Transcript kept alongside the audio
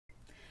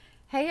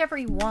Hey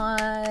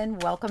everyone,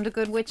 welcome to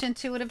Good Witch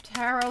Intuitive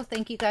Tarot.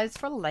 Thank you guys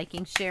for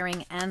liking,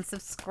 sharing, and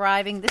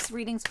subscribing. This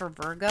reading's for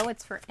Virgo.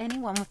 It's for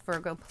anyone with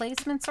Virgo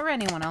placements or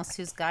anyone else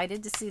who's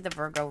guided to see the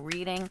Virgo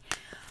reading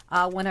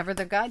whenever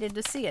they're guided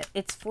to see it.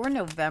 It's for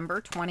November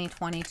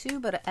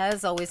 2022, but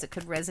as always, it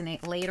could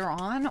resonate later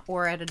on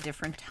or at a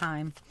different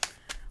time.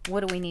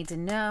 What do we need to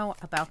know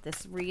about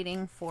this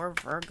reading for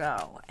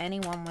Virgo?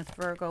 Anyone with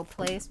Virgo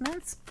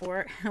placements?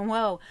 Or,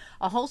 whoa,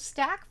 a whole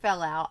stack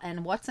fell out.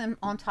 And what's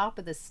on top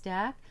of the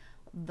stack?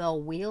 The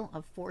Wheel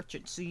of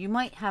Fortune. So you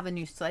might have a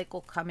new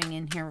cycle coming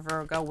in here,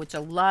 Virgo, which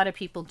a lot of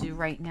people do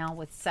right now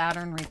with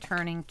Saturn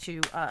returning to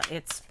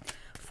its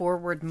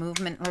forward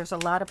movement. There's a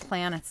lot of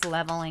planets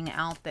leveling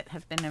out that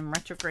have been in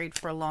retrograde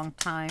for a long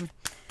time.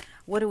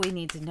 What do we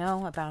need to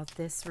know about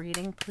this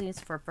reading, please,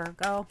 for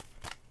Virgo?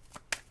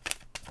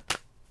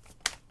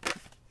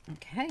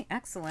 Okay,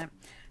 excellent.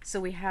 So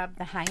we have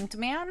the Hanged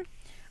Man.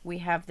 We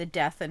have the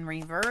Death in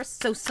reverse.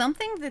 So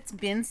something that's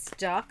been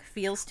stuck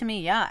feels to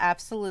me, yeah,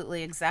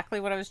 absolutely,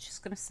 exactly what I was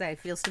just going to say.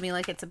 Feels to me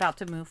like it's about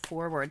to move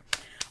forward.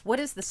 What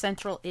is the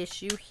central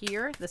issue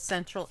here? The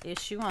central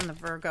issue on the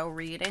Virgo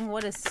reading.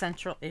 What is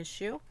central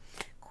issue?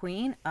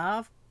 Queen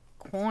of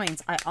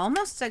Coins. I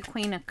almost said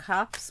Queen of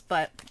Cups,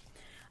 but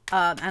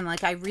and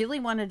like I really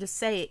wanted to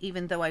say it,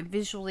 even though I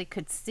visually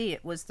could see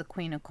it was the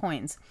Queen of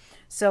Coins.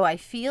 So I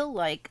feel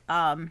like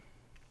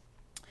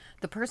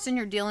the person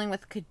you're dealing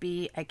with could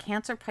be a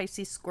Cancer,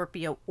 Pisces,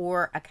 Scorpio,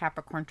 or a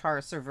Capricorn,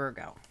 Taurus, or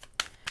Virgo.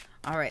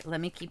 All right, let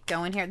me keep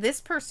going here.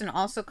 This person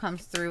also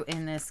comes through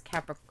in this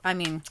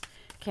Capricorn.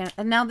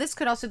 Now this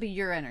could also be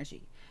your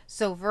energy.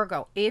 So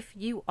Virgo, if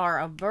you are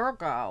a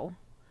Virgo,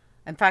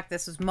 in fact,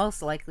 this is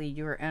most likely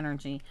your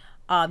energy.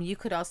 You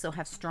could also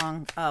have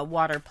strong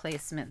water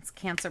placements,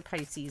 Cancer,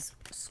 Pisces,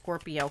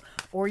 Scorpio,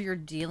 or you're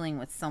dealing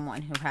with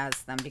someone who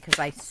has them, because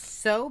I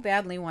so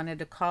badly wanted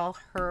to call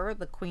her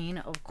the Queen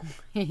of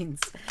Coins.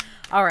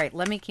 All right,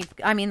 let me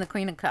the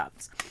Queen of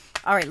Cups.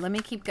 All right, let me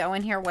keep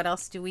going here. What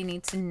else do we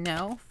need to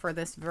know for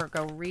this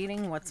Virgo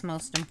reading? What's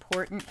most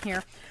important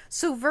here?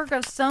 So Virgo,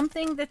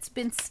 something that's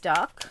been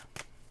stuck,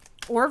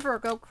 or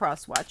Virgo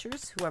cross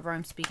watchers, whoever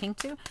I'm speaking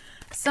to,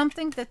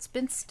 something that's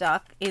been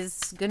stuck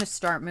is going to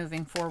start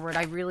moving forward.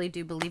 I really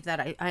do believe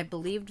that. I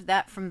believed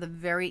that from the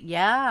very,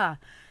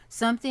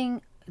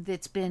 something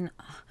that's been,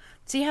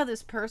 see how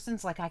this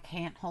person's like, I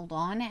can't hold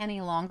on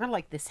any longer.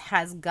 Like this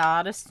has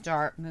got to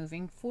start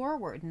moving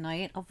forward.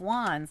 Knight of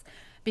Wands,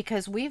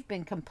 because we've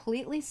been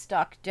completely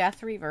stuck,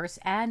 Death reverse,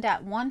 and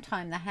at one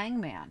time the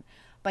Hangman.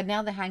 But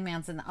now the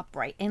Hangman's in the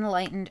upright,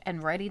 enlightened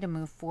and ready to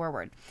move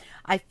forward.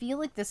 I feel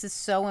like this is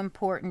so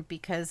important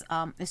because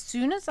as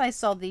soon as I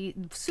saw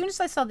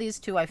these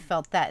two, I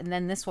felt that, and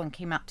then this one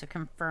came out to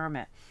confirm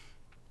it.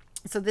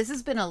 So this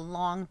has been a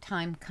long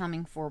time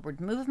coming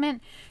forward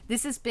movement.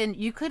 This has been,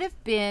 you could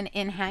have been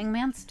in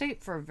Hangman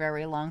state for a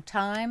very long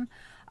time.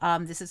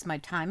 This is my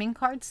timing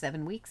card,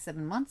 7 weeks,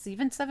 7 months,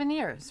 even 7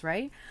 years,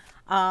 right?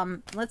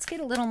 Let's get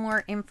a little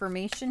more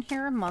information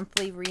here.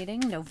 Monthly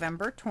reading,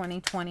 November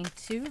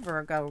 2022,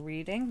 Virgo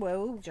reading.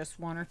 Whoa, just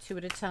one or two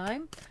at a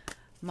time.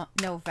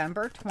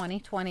 November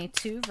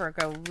 2022,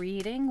 Virgo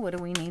reading. What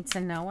do we need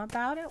to know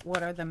about it?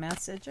 What are the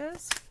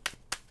messages?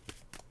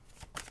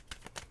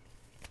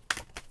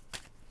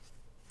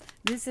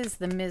 This is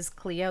the Ms.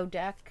 Cleo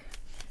deck.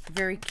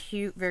 Very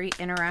cute, very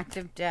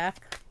interactive deck.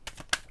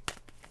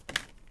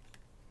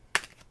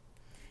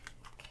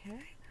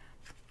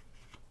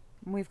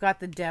 We've got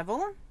the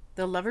Devil,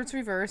 the Lovers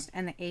reversed,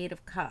 and the Eight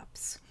of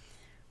Cups.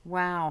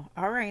 Wow.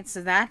 All right.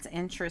 So that's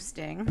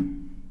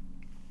interesting.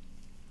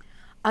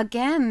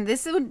 Again,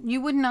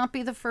 you would not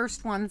be the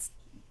first ones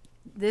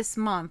this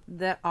month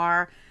that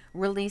are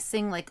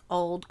releasing like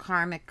old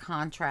karmic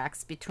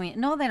contracts between,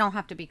 no, they don't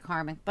have to be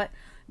karmic, but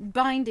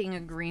binding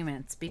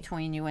agreements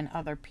between you and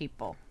other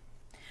people.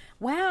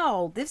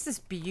 Wow, this is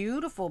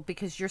beautiful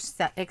because you're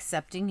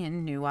accepting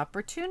in new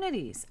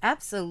opportunities.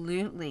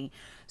 Absolutely.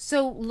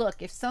 So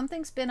look, if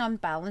something's been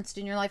unbalanced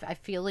in your life, I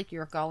feel like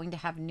you're going to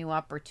have new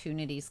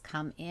opportunities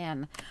come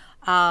in.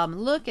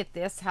 Look at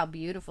this, how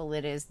beautiful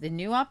it is. The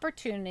new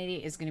opportunity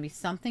is going to be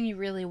something you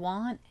really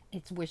want.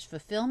 It's wish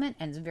fulfillment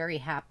and it's very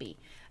happy.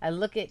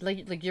 Look at,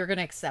 like you're going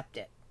to accept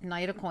it.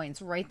 Knight of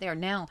Coins right there.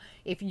 Now,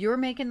 if you're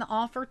making the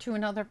offer to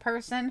another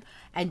person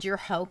and you're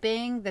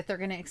hoping that they're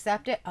going to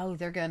accept it, oh,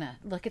 they're going to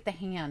look at the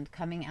hand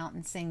coming out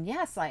and saying,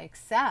 yes, I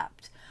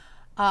accept.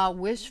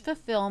 Wish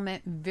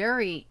fulfillment,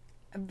 very,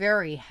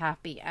 very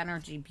happy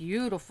energy.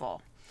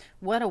 Beautiful.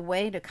 What a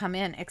way to come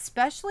in,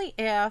 especially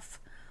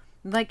if,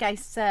 like I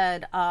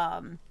said,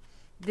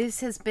 this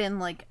has been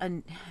like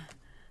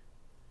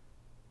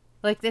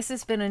this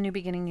has been a new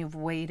beginning you've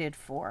waited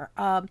for.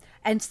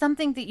 And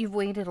something that you've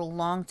waited a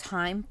long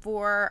time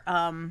for.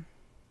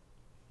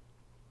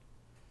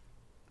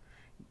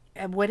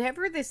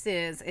 Whatever this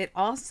is, it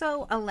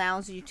also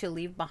allows you to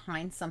leave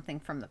behind something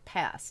from the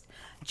past.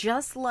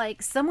 Just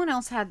like someone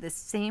else had this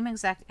same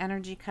exact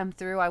energy come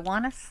through. I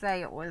want to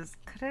say it was,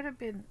 could it have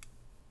been,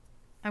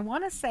 I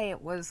want to say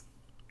it was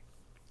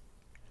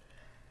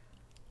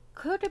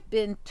could have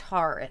been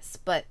Taurus,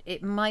 but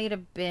it might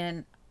have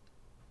been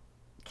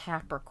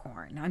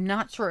Capricorn. I'm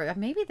not sure.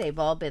 Maybe they've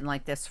all been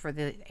like this for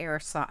the air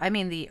sign. I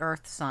mean, the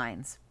earth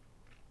signs.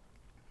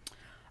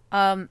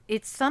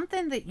 It's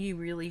something that you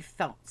really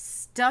felt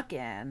stuck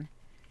in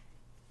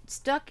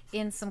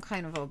some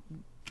kind of a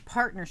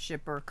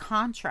partnership or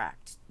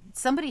contract.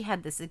 Somebody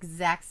had this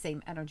exact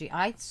same energy.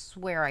 I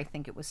swear, I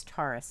think it was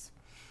Taurus.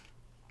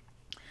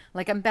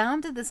 Like, I'm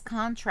bound to this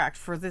contract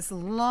for this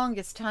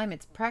longest time.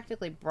 It's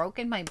practically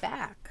broken my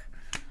back.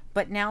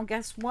 But now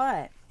guess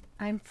what?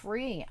 I'm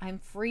free. I'm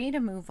free to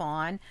move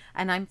on,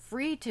 and I'm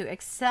free to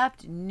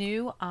accept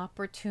new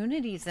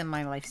opportunities in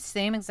my life.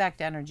 Same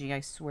exact energy,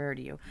 I swear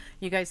to you.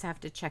 You guys have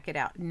to check it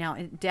out. Now,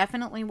 it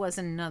definitely was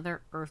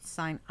another earth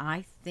sign.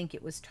 I think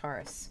it was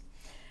Taurus.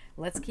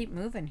 Let's keep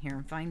moving here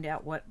and find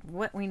out what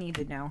we need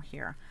to know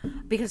here,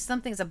 because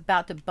something's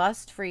about to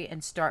bust free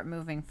and start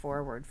moving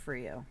forward for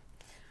you.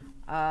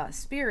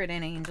 Spirit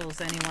and angels,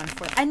 anyone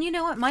for, and you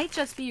know, it might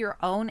just be your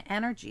own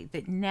energy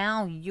that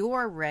now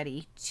you're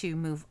ready to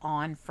move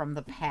on from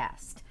the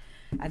past.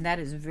 And that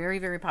is very,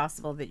 very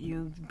possible that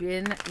you've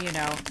been, you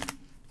know,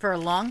 for a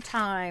long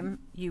time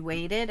you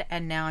waited,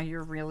 and now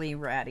you're really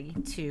ready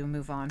to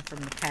move on from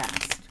the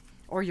past,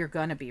 or you're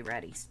gonna be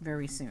ready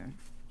very soon.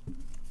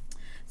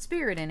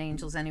 Spirit and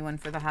angels, anyone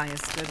for the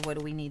highest good, what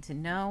do we need to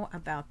know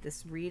about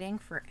this reading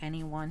for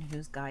anyone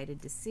who's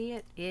guided to see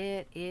it?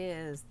 It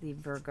is the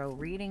Virgo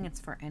reading.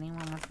 It's for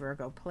anyone with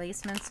Virgo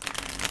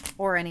placements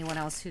or anyone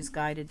else who's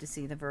guided to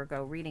see the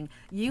Virgo reading.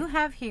 You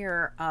have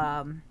here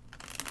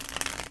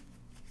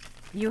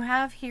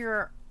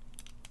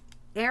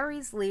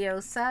Aries, Leo,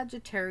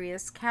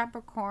 Sagittarius,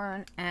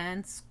 Capricorn,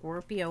 and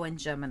Scorpio and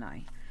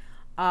Gemini.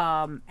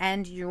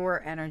 And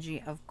your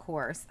energy, of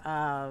course,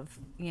 of,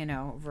 you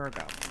know,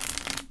 Virgo.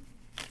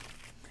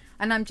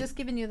 And I'm just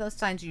giving you those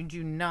signs. You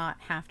do not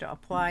have to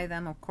apply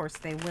them. Of course,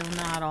 they will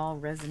not all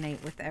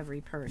resonate with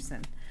every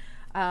person.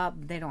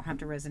 They don't have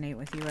to resonate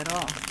with you at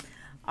all.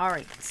 All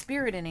right,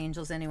 Spirit and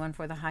angels, anyone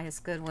for the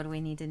highest good, what do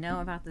we need to know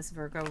about this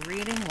Virgo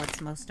reading?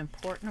 What's most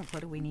important?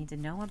 What do we need to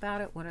know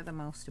about it? What are the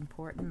most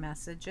important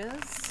messages?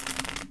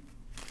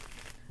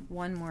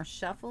 One more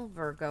shuffle,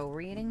 Virgo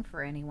reading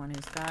for anyone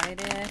who's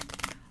guided.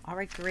 All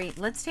right, great.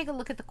 Let's take a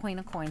look at the Queen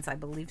of Coins. I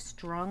believe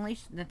strongly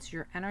that's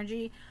your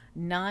energy.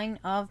 9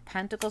 of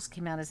Pentacles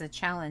came out as a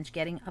challenge,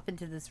 getting up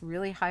into this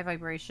really high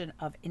vibration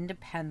of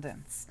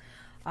independence.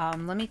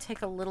 Let me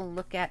take a little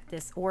look at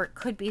this. Or it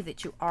could be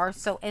that you are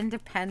so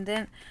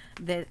independent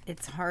that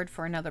it's hard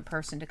for another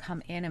person to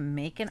come in and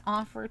make an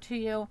offer to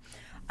you.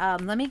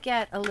 Let me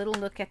get a little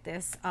look at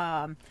this.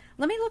 Let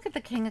me look at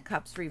the King of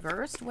Cups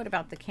reversed. What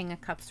about the King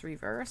of Cups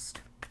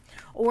reversed?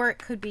 Or it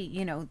could be,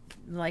 you know,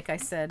 like I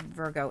said,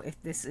 Virgo,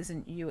 if this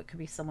isn't you, it could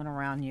be someone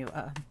around you.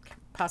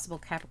 Possible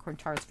Capricorn,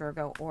 Taurus,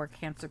 Virgo, or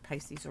Cancer,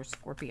 Pisces, or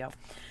Scorpio.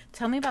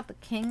 Tell me about the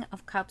King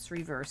of Cups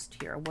reversed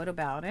here. What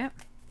about it?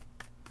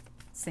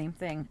 Same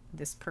thing.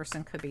 This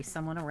person could be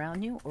someone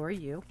around you or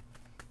you.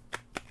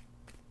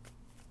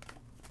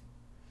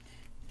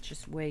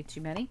 Just way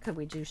too many. Could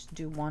we just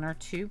do 1 or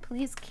 2,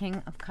 please?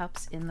 King of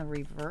Cups in the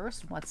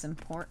reverse. What's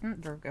important?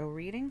 Virgo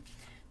reading.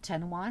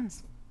 10 of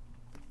Wands.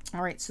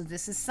 All right, so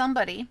this is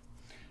somebody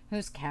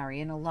who's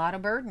carrying a lot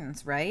of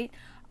burdens, right?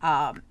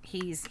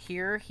 He's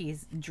here,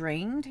 he's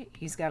drained,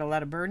 he's got a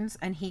lot of burdens,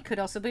 and he could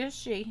also be a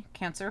she,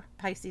 Cancer,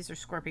 Pisces, or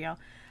Scorpio.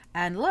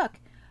 And look,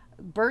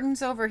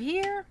 burdens over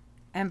here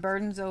and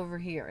burdens over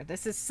here.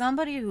 This is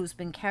somebody who's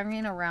been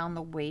carrying around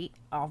the weight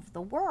of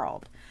the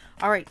world.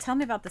 All right, tell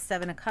me about the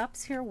 7 of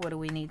Cups here. What do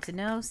we need to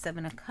know?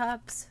 7 of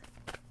Cups.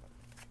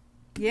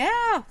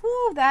 Yeah,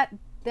 whoo,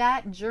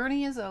 that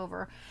journey is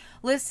over.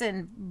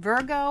 Listen,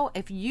 Virgo,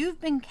 if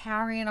you've been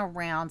carrying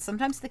around,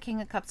 sometimes the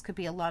King of Cups could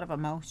be a lot of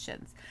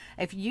emotions.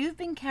 If you've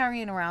been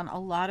carrying around a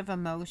lot of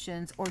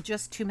emotions or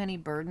just too many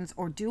burdens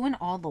or doing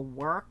all the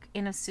work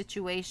in a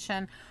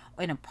situation,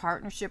 in a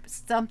partnership,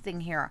 something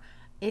here,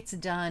 it's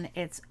done.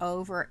 It's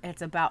over.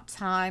 It's about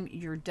time.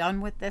 You're done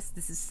with this.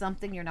 This is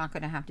something you're not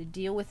going to have to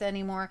deal with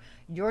anymore.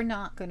 You're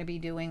not going to be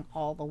doing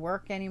all the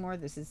work anymore.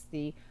 This is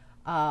the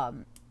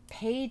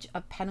Page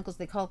of Pentacles.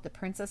 They call it the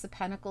Princess of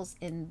Pentacles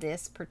in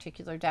this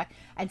particular deck.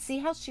 And see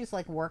how she's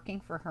like working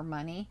for her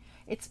money?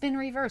 It's been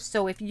reversed.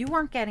 So if you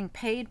weren't getting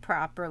paid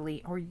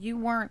properly, or you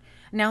weren't,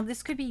 now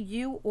this could be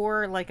you,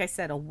 or like I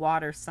said, a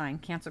water sign,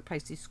 Cancer,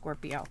 Pisces,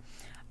 Scorpio.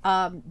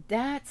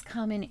 That's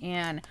coming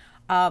in.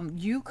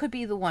 You could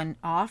be the one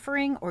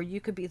offering, or you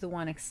could be the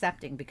one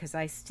accepting, because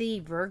I see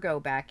Virgo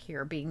back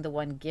here being the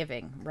one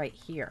giving right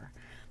here.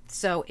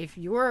 So if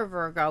you're a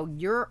Virgo,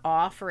 you're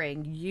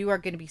offering, you are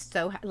going to be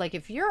so, like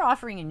if you're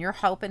offering and you're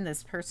hoping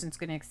this person's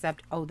going to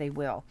accept, oh, they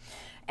will.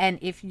 And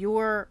if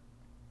you're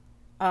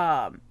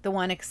the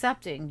one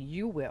accepting,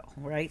 you will,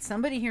 right?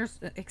 Somebody here's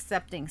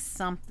accepting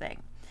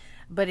something.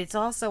 But it's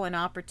also an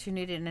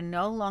opportunity to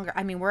no longer,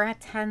 I mean, we're at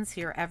 10s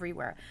here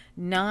everywhere.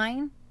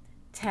 9,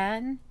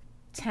 10,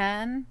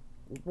 10,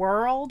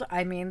 world.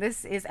 I mean,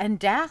 this is, and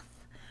death.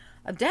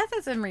 Death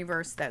is in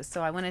reverse though.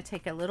 So I want to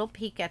take a little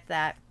peek at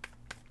that.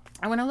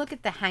 I want to look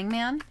at the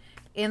Hangman.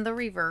 in the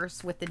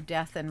reverse with the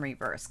death in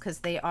reverse, because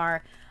they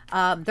are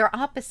they're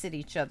opposite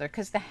each other,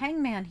 because the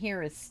hangman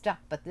here is stuck,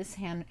 but this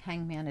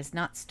hangman is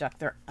not stuck.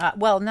 They're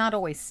well, not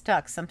always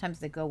stuck. Sometimes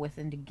they go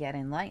within to get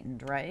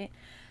enlightened, right?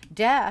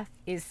 Death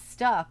is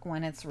stuck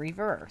when it's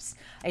reverse.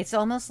 It's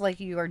almost like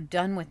you are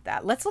done with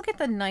that. Let's look at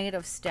the Knight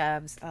of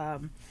Staves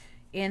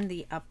in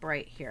the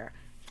upright here.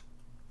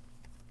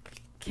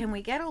 Can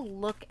we get a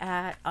look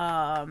at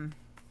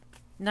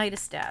Knight of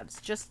Staves?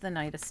 Just the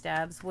Knight of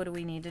Staves. What do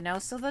we need to know?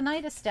 So the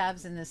Knight of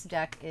Staves in this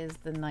deck is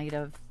the Knight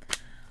of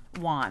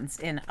Wands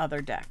in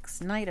other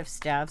decks. Knight of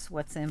Staves,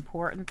 what's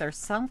important? There's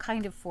some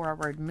kind of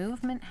forward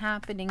movement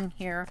happening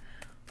here.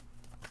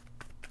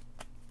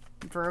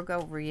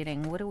 Virgo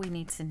reading. What do we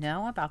need to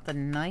know about the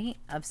Knight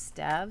of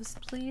Staves,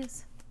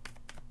 please?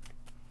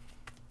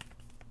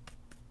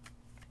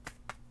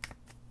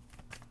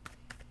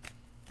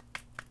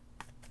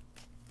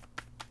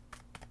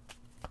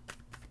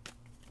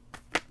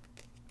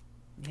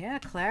 Yeah,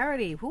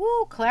 clarity.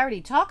 Woo, clarity.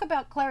 Talk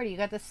about clarity. You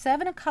got the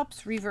Seven of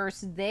Cups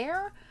reversed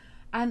there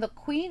and the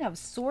Queen of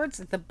Swords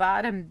at the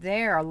bottom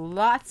there.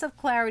 Lots of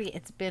clarity.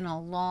 It's been a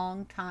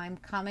long time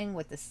coming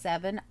with the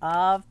Seven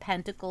of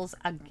Pentacles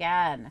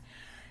again.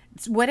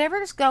 It's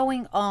whatever's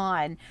going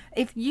on.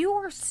 If you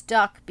were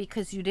stuck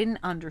because you didn't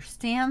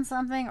understand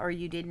something, or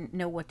you didn't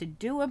know what to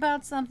do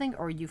about something,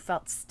 or you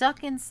felt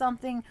stuck in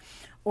something,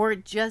 or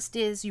it just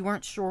is you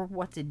weren't sure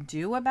what to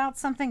do about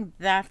something,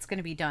 that's going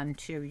to be done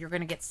too. You're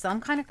going to get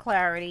some kind of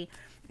clarity.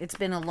 It's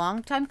been a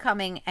long time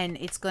coming, and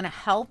it's going to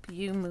help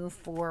you move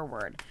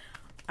forward.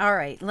 All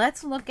right,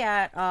 let's look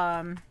at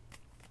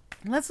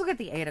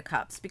the Eight of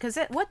Cups, because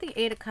what the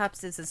Eight of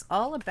Cups is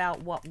all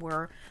about what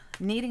we're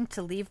needing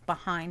to leave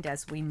behind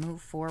as we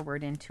move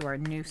forward into our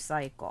new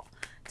cycle.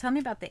 Tell me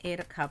about the Eight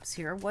of Cups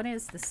here. What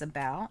is this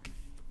about?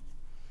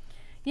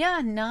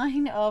 Yeah,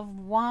 Nine of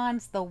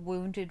Wands, the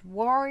wounded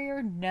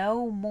warrior.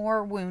 No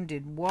more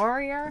wounded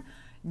warrior.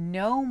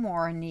 No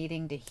more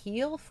needing to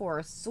heal. Four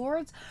of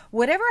Swords.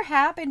 Whatever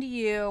happened to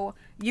you,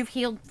 you've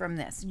healed from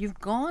this. You've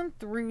gone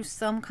through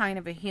some kind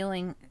of a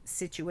healing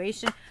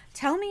situation.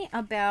 Tell me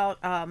about,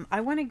 I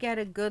want to get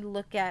a good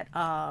look at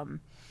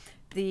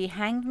the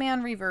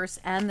Hangman reverse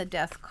and the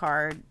Death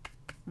card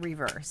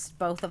reverse.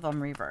 Both of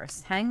them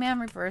reverse. Hangman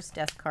reverse,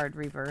 Death card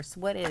reverse.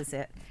 What is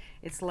it?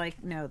 It's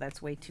like, no,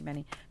 that's way too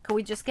many. Could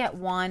we just get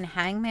one?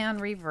 Hangman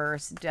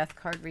reverse, Death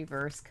card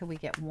reverse. Could we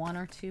get one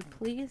or two,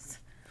 please?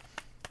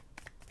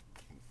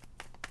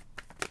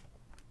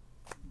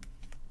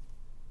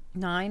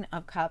 Nine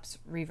of Cups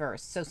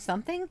reverse. So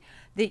something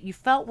that you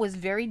felt was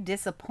very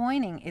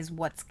disappointing is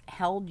what's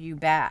held you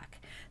back.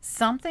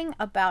 Something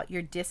about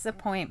your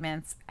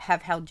disappointments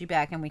have held you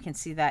back, and we can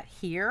see that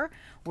here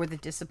where the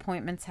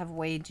disappointments have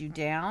weighed you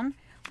down.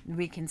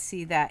 We can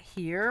see that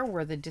here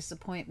where the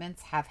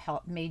disappointments have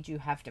made you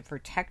have to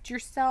protect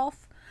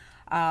yourself.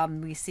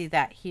 We see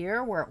that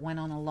here where it went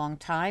on a long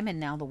time, and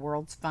now the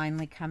world's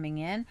finally coming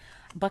in.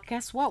 But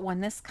guess what? When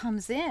this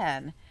comes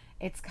in,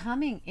 it's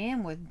coming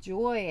in with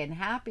joy and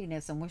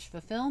happiness and wish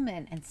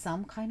fulfillment and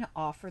some kind of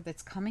offer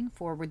that's coming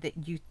forward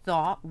that you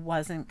thought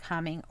wasn't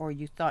coming, or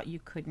you thought you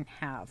couldn't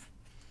have.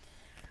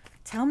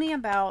 Tell me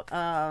about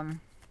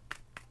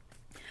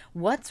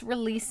what's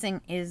releasing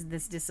is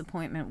this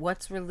disappointment.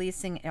 What's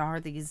releasing are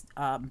these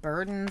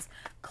burdens,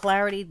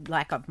 clarity,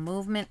 lack of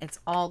movement. It's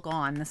all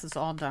gone. This is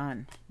all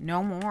done.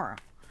 No more.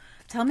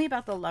 Tell me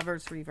about the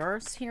Lovers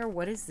reverse here.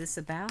 What is this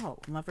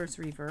about? Lovers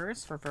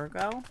reverse for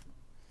Virgo.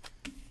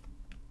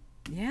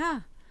 Yeah,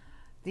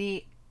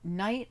 the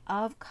Knight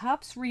of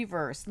Cups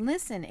reversed.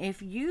 Listen,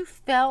 if you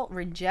felt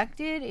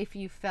rejected, if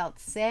you felt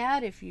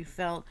sad, if you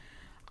felt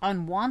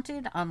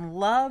unwanted,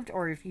 unloved,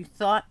 or if you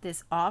thought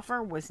this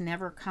offer was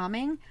never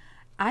coming,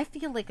 I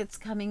feel like it's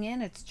coming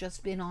in. It's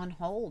just been on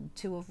hold.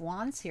 Two of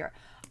Wands here.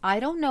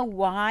 I don't know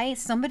why.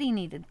 Somebody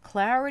needed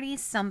clarity.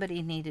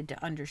 Somebody needed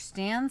to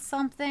understand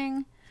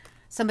something.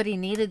 Somebody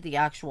needed the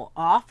actual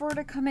offer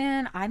to come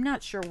in. I'm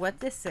not sure what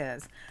this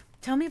is.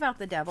 Tell me about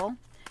the Devil.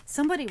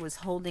 Somebody was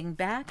holding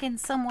back in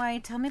some way.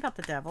 Tell me about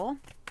the Devil.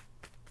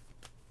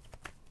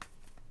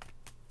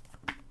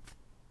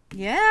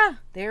 Yeah,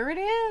 there it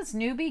is.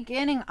 New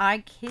beginning. I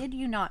kid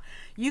you not.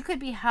 You could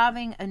be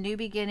having a new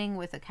beginning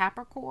with a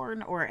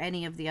Capricorn or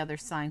any of the other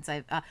signs.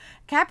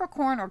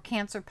 Capricorn or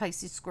Cancer,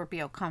 Pisces,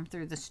 Scorpio come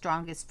through the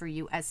strongest for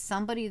you as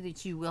somebody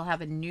that you will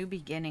have a new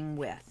beginning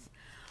with.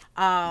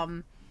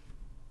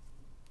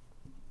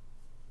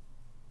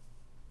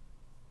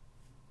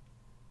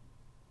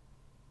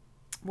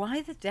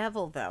 Why the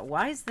Devil, though?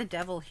 Why is the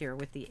Devil here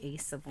with the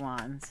Ace of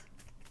Wands?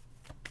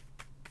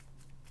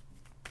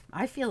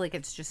 I feel like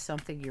it's just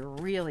something you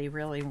really,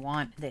 really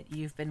want, that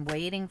you've been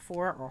waiting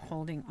for or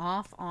holding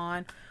off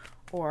on,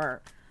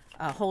 or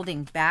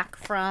holding back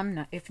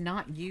from. If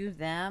not you,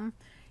 them.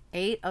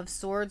 Eight of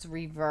Swords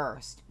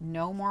reversed.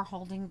 No more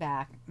holding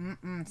back.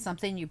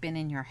 Something you've been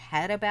in your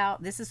head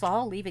about. This is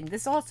all leaving.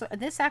 This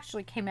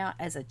actually came out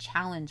as a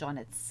challenge on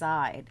its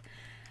side.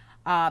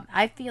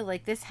 I feel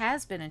like this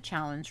has been a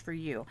challenge for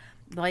you.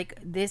 Like,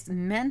 this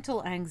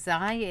mental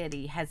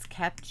anxiety has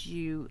kept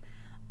you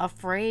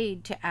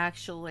afraid to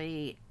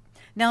actually...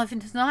 Now, if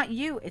it's not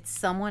you, it's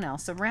someone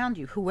else around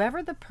you.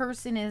 Whoever the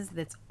person is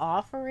that's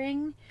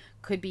offering,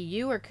 could be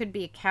you or could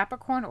be a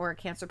Capricorn or a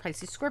Cancer,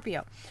 Pisces,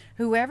 Scorpio.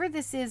 Whoever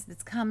this is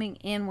that's coming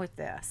in with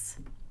this,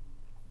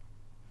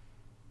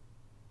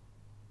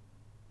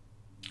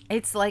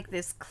 it's like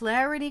this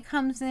clarity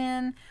comes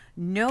in,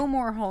 no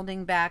more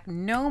holding back,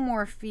 no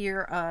more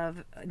fear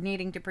of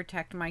needing to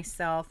protect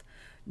myself,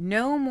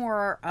 no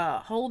more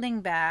holding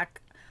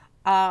back.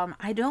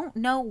 I don't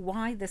know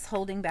why this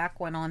holding back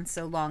went on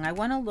so long. I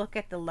want to look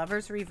at the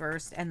Lovers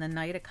reversed and the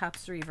Knight of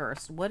Cups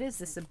reversed. What is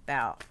this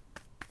about?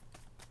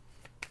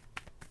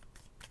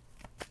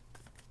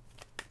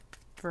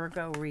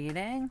 Virgo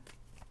reading.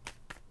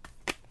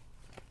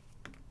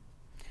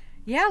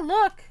 Yeah,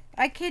 look,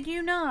 I kid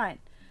you not.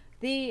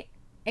 The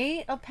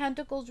Eight of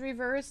Pentacles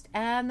reversed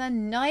and the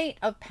Knight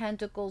of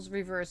Pentacles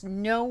reversed.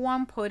 No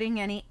one putting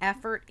any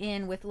effort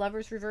in with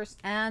Lovers reversed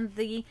and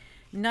the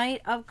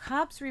Knight of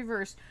Cups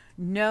reversed.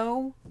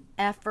 No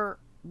effort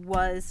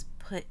was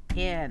put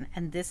in.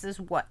 And this is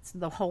what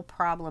the whole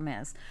problem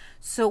is.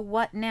 So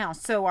what now?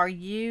 So are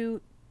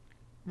you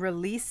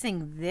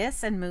releasing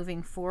this and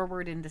moving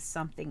forward into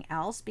something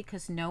else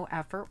because no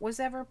effort was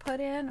ever put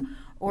in?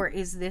 Or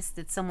is this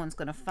that someone's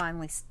going to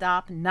finally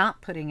stop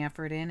not putting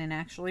effort in and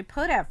actually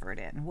put effort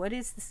in? What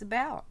is this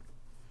about?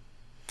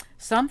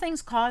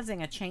 Something's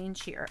causing a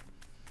change here.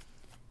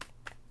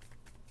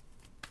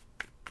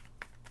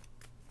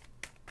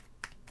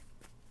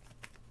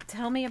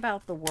 Tell me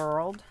about the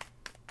World.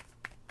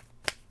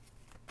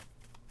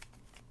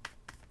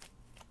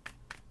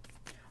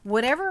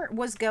 Whatever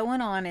was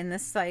going on in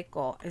this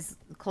cycle is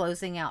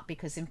closing out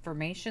because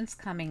information's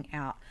coming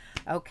out.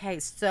 Okay,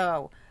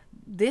 so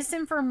this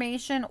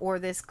information or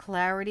this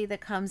clarity that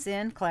comes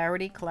in,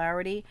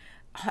 clarity,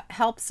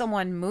 helps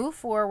someone move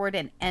forward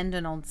and end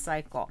an old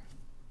cycle.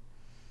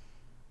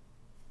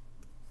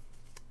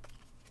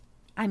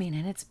 I mean,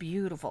 and it's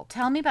beautiful.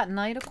 Tell me about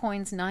Knight of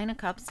Coins, Nine of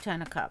Cups,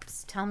 Ten of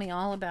Cups. Tell me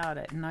all about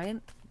it.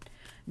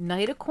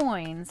 Knight of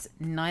Coins,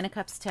 Nine of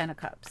Cups, Ten of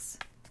Cups.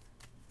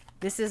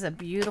 This is a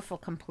beautiful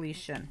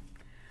completion.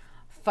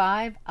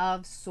 Five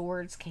of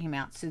Swords came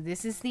out. So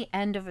this is the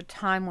end of a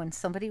time when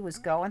somebody was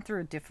going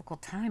through a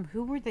difficult time.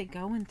 Who were they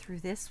going through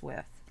this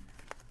with?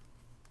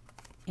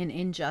 An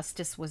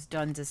injustice was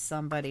done to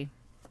somebody.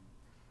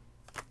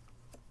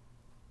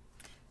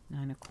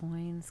 Nine of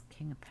Coins,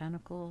 King of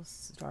Pentacles,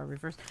 Star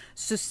reversed.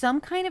 So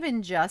some kind of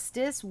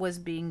injustice was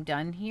being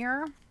done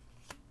here.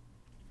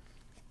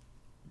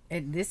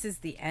 And this is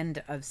the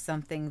end of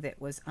something that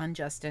was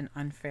unjust and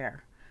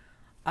unfair.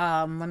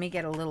 Let me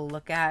get a little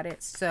look at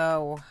it.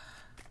 So,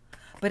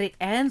 but it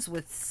ends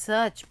with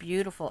such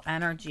beautiful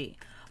energy.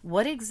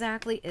 What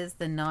exactly is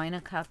the Nine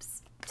of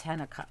Cups, Ten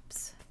of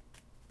Cups?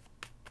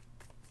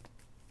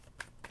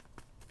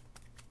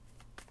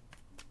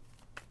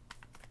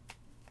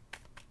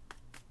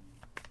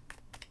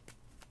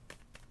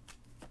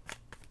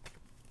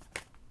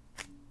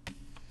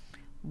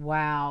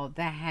 Wow,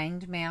 the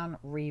Hanged Man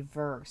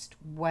reversed.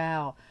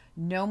 Wow,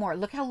 no more.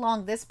 Look how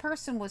long this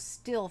person was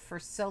still for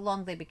so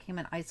long. They became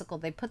an icicle.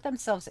 They put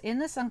themselves in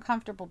this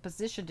uncomfortable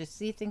position to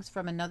see things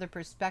from another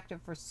perspective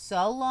for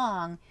so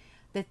long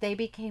that they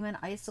became an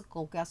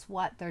icicle. Guess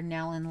what? They're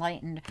now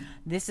enlightened.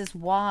 This is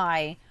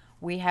why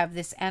we have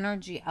this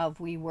energy of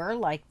we were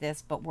like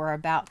this, but we're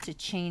about to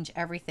change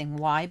everything.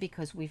 Why?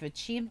 Because we've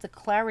achieved the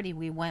clarity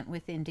we went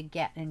within to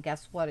get. And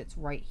guess what? It's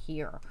right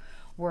here.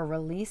 We're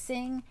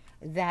releasing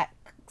that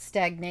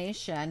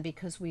stagnation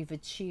because we've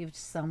achieved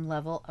some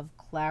level of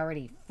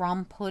clarity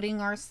from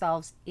putting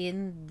ourselves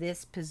in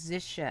this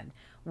position.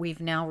 We've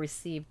now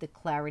received the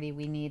clarity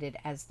we needed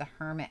as the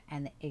Hermit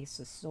and the Ace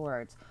of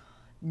Swords.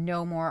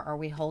 No more are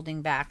we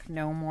holding back.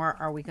 No more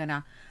are we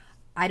gonna...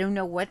 I don't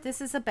know what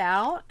this is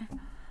about,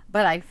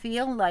 but I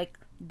feel like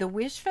the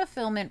wish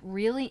fulfillment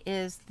really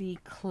is the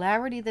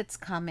clarity that's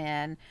come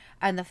in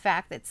and the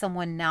fact that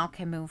someone now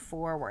can move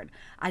forward.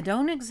 I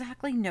don't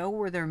exactly know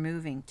where they're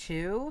moving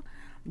to,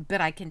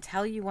 but I can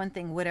tell you one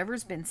thing,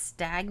 whatever's been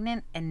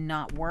stagnant and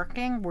not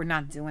working, we're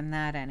not doing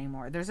that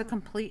anymore. There's a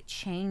complete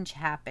change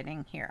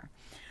happening here.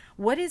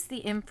 What is the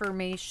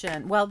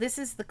information? Well, this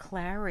is the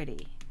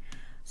clarity.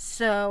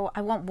 So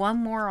I want one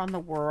more on the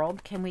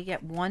World. Can we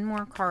get one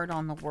more card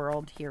on the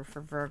World here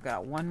for Virgo?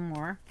 One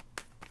more.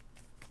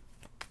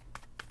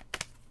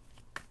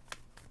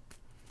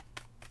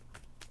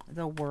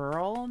 The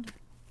World.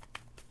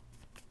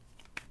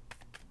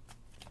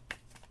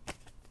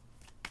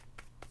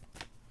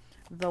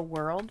 The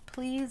World,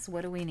 please.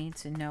 What do we need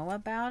to know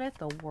about it?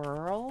 The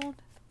World.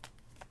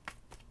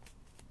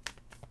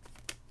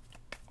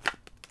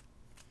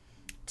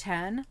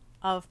 10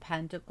 of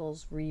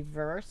Pentacles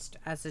reversed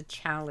as a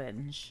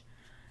challenge.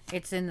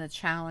 It's in the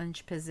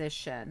challenge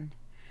position.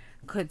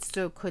 Could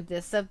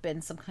this have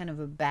been some kind of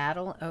a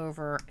battle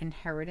over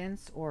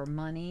inheritance or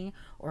money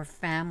or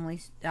family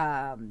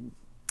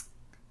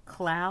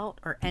clout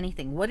or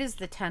anything? What is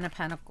the Ten of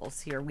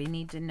Pentacles here? We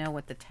need to know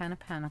what the Ten of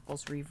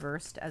Pentacles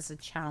reversed as a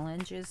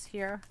challenge is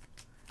here.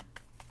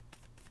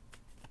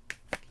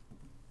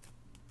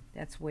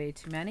 That's way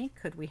too many.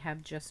 Could we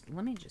have just,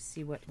 let me just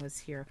see what was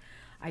here.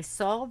 I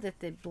saw that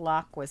the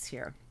block was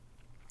here.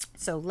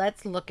 So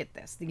let's look at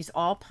this. These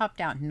all popped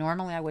out.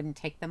 Normally I wouldn't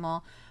take them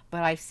all,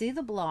 but I see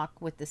the block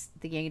with this,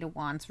 the Eight of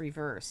Wands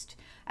reversed.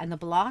 And the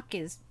block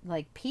is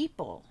like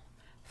people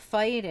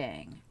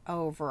fighting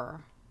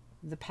over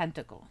the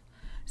Pentacle.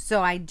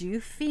 So I do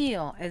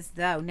feel as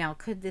though, now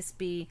could this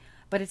be,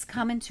 but it's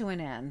coming to an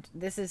end.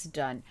 This is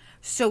done.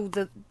 So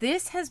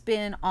this has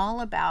been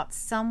all about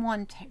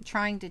someone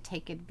trying to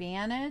take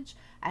advantage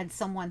and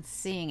someone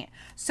seeing it.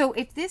 So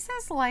if this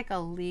is like a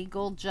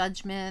legal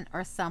judgment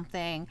or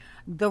something,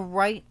 the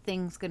right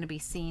thing's going to be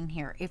seen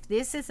here. If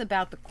this is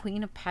about the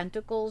Queen of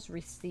Pentacles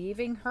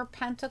receiving her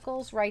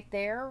pentacles right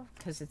there,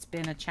 because it's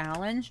been a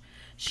challenge,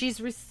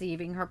 she's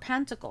receiving her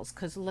pentacles.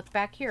 Because look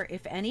back here,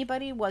 if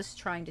anybody was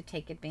trying to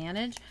take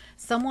advantage,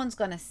 someone's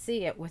going to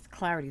see it with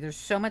clarity. There's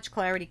so much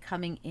clarity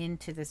coming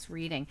into this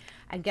reading.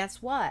 And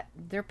guess what?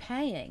 They're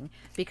paying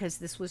because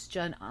this was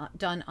done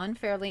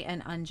unfairly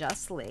and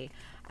unjustly.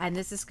 And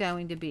this is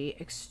going to be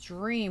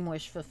extreme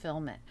wish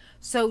fulfillment.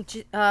 So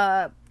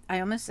I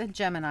almost said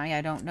Gemini.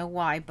 I don't know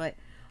why, but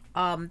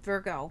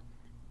Virgo,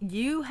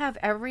 you have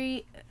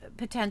every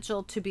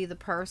potential to be the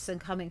person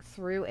coming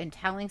through and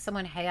telling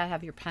someone, hey, I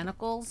have your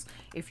pentacles.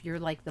 If you're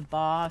like the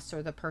boss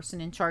or the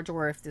person in charge,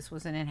 or if this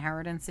was an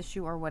inheritance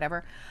issue or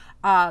whatever,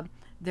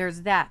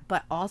 there's that.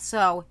 But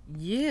also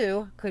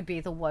you could be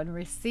the one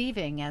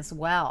receiving as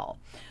well.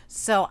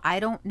 So I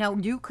don't know.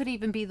 You could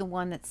even be the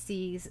one that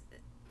sees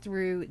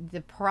through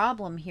the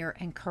problem here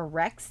and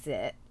corrects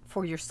it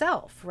for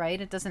yourself, right?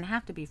 It doesn't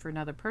have to be for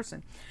another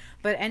person.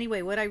 But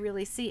anyway, what I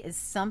really see is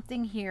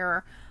something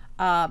here.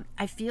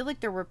 I feel like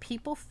there were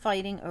people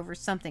fighting over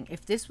something.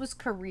 If this was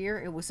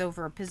career, it was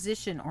over a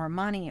position or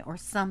money or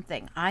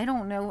something. I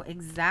don't know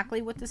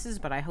exactly what this is,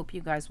 but I hope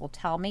you guys will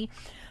tell me.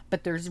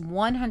 But there's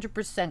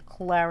 100%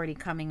 clarity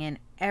coming in.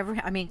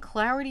 I mean,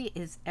 clarity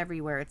is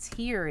everywhere. It's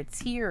here,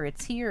 it's here,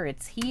 it's here,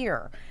 it's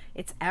here.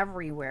 It's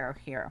everywhere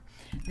here.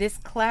 This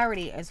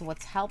clarity is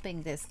what's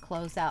helping this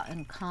close out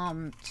and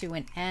come to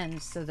an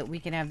end so that we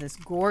can have this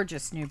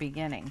gorgeous new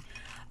beginning.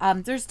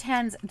 There's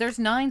tens, there's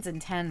nines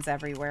and tens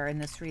everywhere in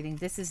this reading.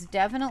 This is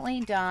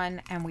definitely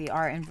done, and we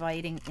are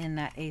inviting in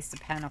that Ace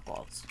of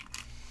Pentacles.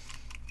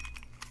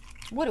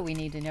 What do we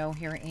need to know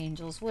here,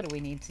 angels? What do we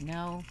need to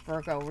know?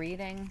 Virgo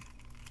reading.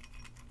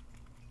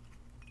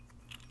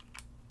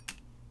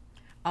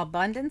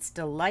 Abundance,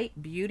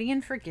 delight, beauty,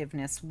 and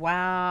forgiveness.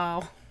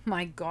 Wow.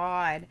 My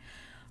God.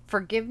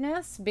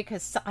 Forgiveness,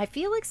 because I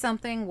feel like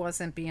something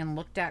wasn't being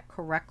looked at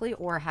correctly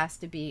or has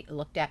to be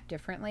looked at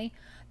differently.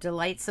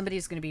 Delight,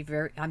 somebody's going to be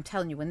very, I'm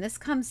telling you, when this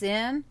comes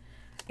in,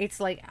 it's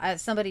like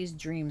somebody's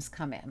dreams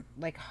come in.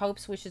 Like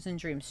hopes, wishes, and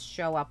dreams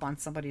show up on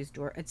somebody's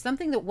door. It's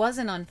something that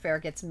wasn't unfair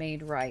gets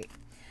made right.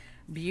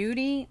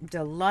 Beauty,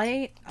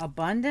 delight,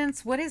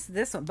 abundance. What is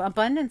this one?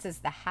 Abundance is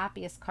the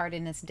happiest card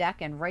in this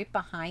deck, and right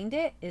behind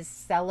it is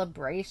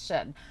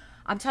celebration.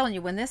 I'm telling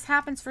you, when this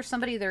happens for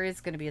somebody, there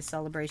is going to be a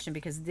celebration,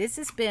 because this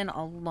has been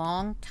a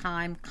long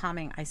time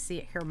coming. I see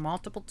it here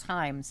multiple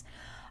times,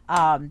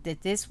 that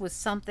this was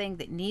something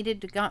that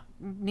needed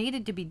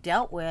to be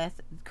dealt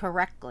with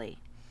correctly.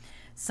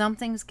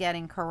 Something's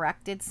getting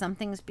corrected.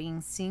 Something's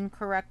being seen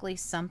correctly.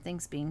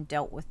 Something's being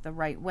dealt with the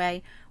right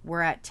way.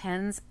 We're at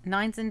tens,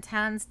 nines, and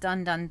tens.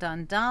 Done, done,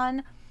 done,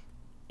 done.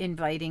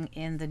 Inviting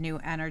in the new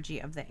energy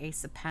of the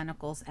Ace of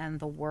Pentacles and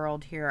the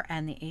World here,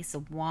 and the Ace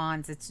of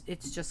Wands.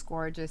 It's just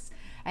gorgeous.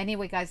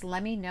 Anyway, guys,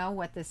 let me know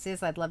what this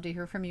is. I'd love to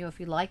hear from you. If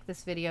you like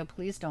this video,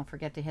 please don't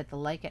forget to hit the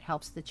like. It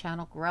helps the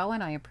channel grow,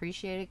 and I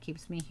appreciate it.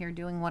 Keeps me here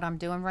doing what I'm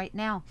doing right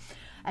now.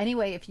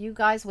 Anyway, if you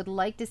guys would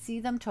like to see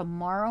them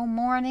tomorrow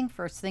morning,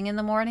 first thing in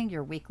the morning,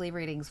 your weekly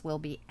readings will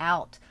be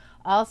out.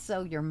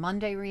 Also, your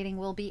Monday reading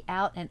will be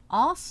out, and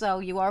also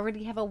you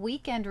already have a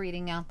weekend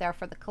reading out there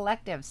for the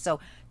collective.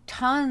 So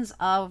tons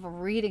of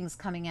readings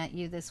coming at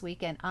you this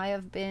weekend. I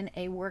have been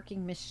a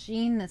working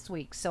machine this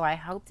week, so I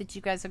hope that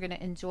you guys are going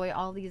to enjoy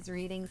all these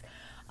readings.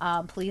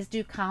 Please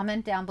do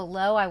comment down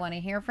below. I want to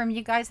hear from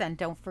you guys, and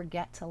don't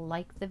forget to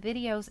like the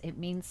videos. It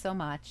means so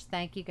much.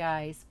 Thank you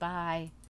guys. Bye.